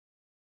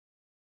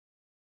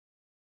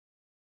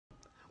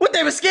What,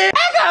 they were scared?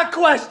 I got a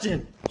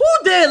question.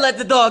 Who did let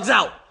the dogs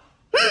out?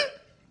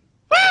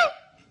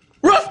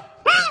 Ruff.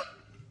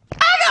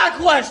 I got a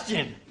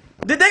question.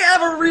 Did they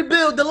ever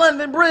rebuild the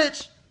London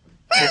Bridge?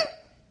 I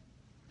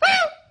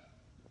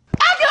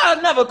got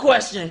another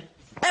question.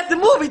 At the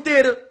movie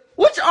theater,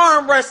 which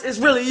armrest is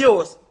really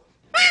yours?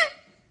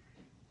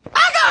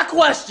 I got a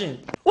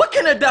question. What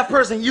can a deaf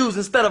person use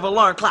instead of an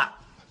alarm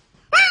clock?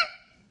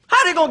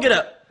 How they gonna get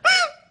up?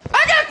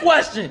 I got a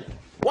question.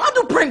 Why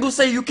do Pringles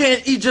say you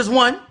can't eat just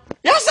one?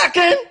 Yes, I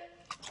can.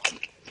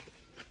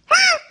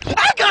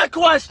 I got a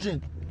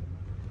question.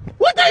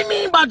 What they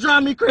mean by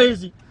drive me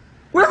crazy?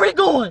 Where we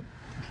going?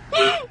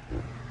 I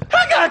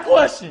got a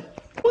question.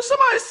 When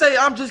somebody say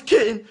I'm just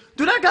kidding,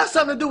 do that got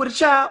something to do with a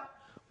child?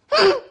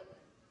 I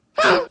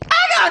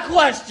got a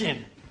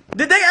question.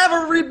 Did they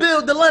ever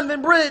rebuild the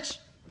London Bridge?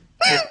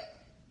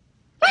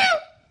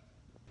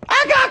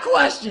 I got a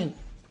question.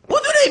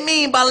 What do they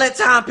mean by let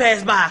time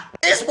pass by?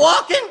 It's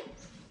walking?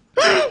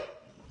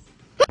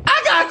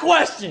 I got a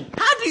question.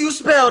 How do you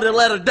spell the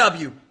letter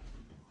W?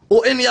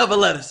 Or any other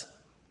letters?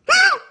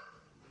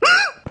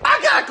 I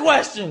got a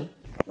question.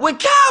 When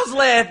cows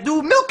laugh,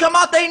 do milk come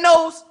out their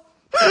nose?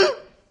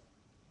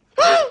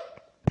 I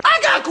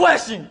got a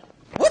question.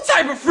 What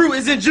type of fruit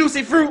is in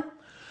juicy fruit?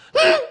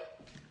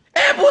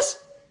 Apples?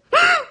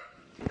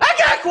 I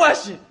got a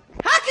question.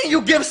 How can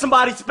you give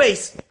somebody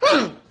space?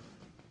 I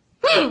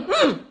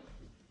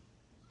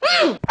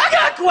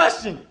got a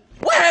question.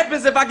 What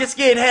happens if I get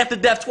scared half to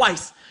death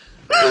twice?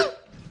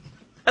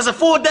 That's a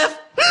full death?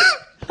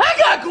 I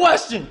got a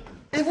question.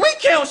 If we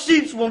count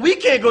sheeps when we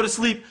can't go to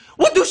sleep,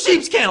 what do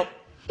sheeps count?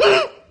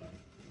 I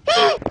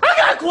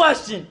got a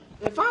question.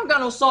 If I don't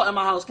got no salt in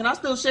my house, can I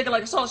still shake it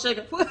like a salt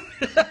shaker?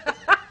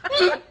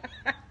 I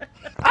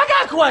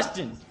got a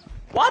question.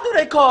 Why do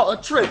they call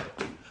a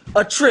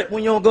trip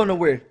when you don't go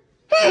nowhere?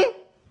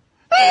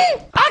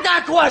 I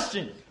got a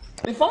question.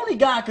 If only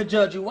God could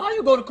judge you, why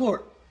you go to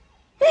court?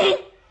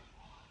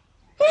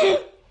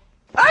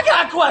 I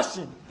got a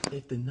question.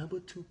 If the number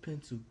 2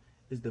 pencil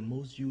is the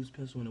most used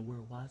pencil in the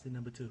world, why is it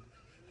number 2?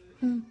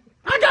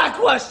 I got a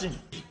question.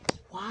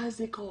 Why is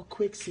it called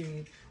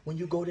quicksand when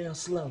you go down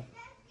slow?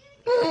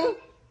 I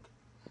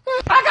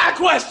got a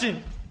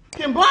question.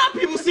 Can blind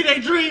people see their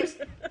dreams?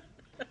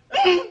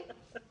 I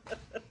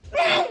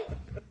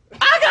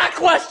got a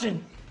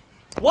question.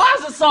 Why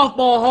is a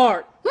softball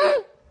hard?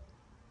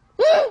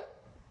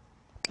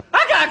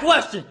 I got a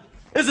question.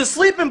 Is a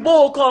sleeping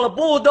bull called a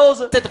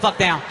bulldozer? Sit the fuck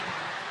down.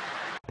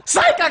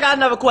 Psych, I got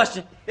another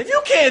question. If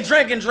you can't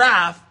drink and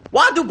drive,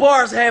 why do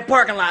bars have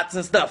parking lots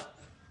and stuff?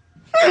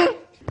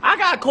 I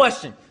got a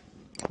question.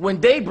 When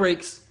day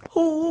breaks,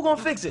 who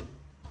gonna fix it?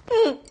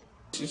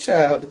 You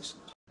childish.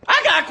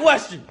 I got a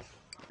question.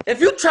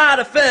 If you try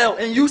to fail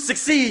and you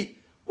succeed,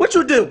 what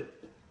you do?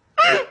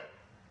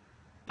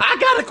 I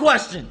got a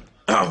question.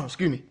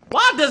 Excuse me.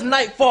 Why does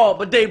night fall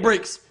but day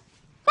breaks?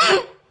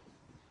 I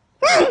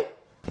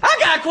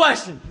got a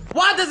question.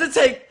 Why does it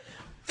take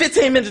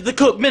 15 minutes to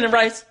cook minute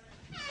rice?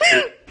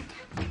 I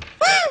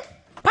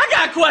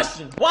got a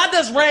question. Why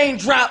does rain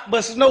drop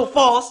but snow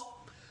falls?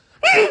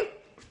 I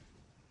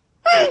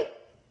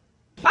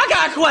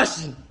got a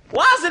question.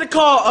 Why is it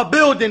called a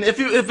building if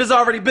it's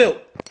already built?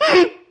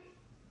 I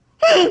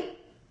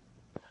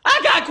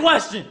got a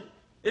question.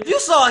 If you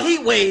saw a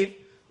heat wave,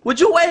 would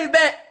you wave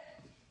back?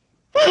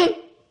 I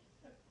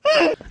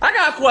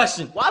got a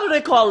question. Why do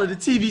they call it a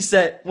TV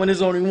set when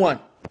there's only one?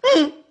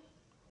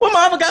 Where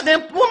my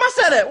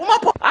set at?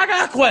 I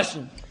got a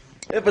question.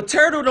 If a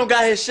turtle don't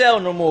got his shell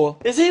no more,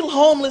 is he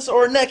homeless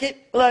or naked?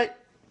 I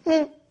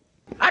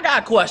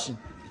got a question.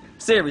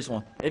 Serious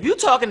one. If you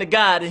talking to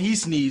God and he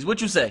sneeze, what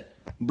you say?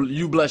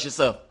 You bless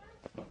yourself.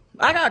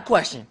 I got a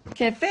question.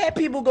 Can fat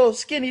people go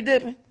skinny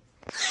dipping?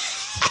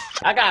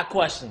 I got a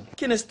question.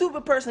 Can a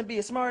stupid person be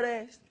a smart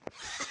ass?